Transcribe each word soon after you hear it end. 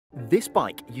This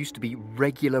bike used to be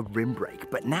regular rim brake,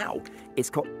 but now it's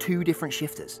got two different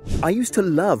shifters. I used to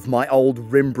love my old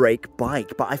rim brake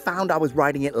bike, but I found I was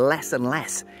riding it less and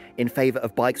less in favor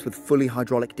of bikes with fully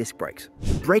hydraulic disc brakes.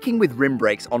 Braking with rim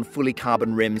brakes on fully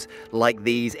carbon rims like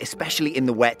these, especially in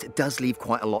the wet, does leave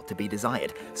quite a lot to be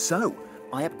desired. So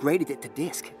I upgraded it to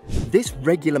disc. This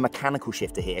regular mechanical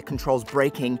shifter here controls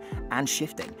braking and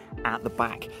shifting at the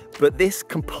back, but this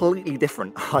completely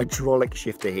different hydraulic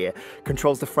shifter here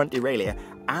controls the front derailleur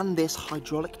and this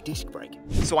hydraulic disc brake.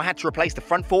 So I had to replace the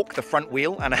front fork, the front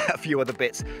wheel, and a few other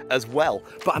bits as well,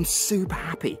 but I'm super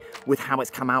happy with how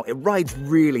it's come out. It rides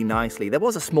really nicely. There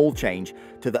was a small change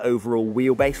to the overall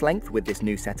wheelbase length with this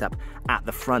new setup at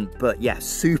the front, but yeah,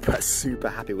 super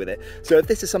happy with it. So if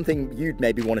this is something you'd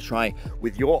maybe want to try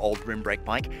with your old rim brake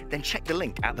bike, then check the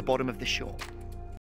link at the bottom of the short.